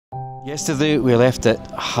Yesterday we left at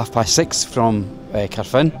 6:30 from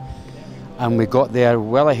Carfin, and we got there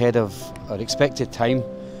well ahead of our expected time.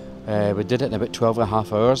 We did it in about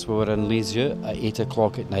 12.5 hours. We were in Lisieux at 8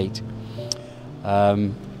 o'clock at night.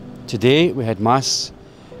 Today we had Mass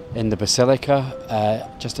in the Basilica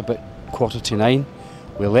just about 9:15.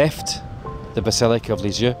 We left the Basilica of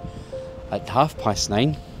Lisieux at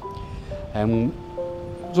 9:30. It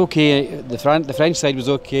was okay. The French side was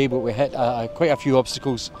okay, but we hit quite a few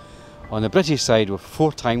obstacles. On the British side,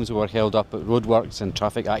 4 times we were held up at roadworks and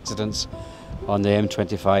traffic accidents on the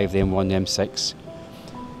M25, the M1, the M6.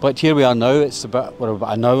 But here we are now. We're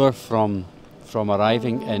about an hour from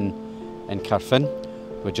arriving in Carfin.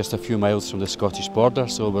 We're just a few miles from the Scottish border,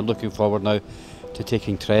 so we're looking forward now to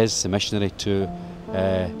taking Therese, the missionary, to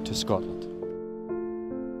Scotland.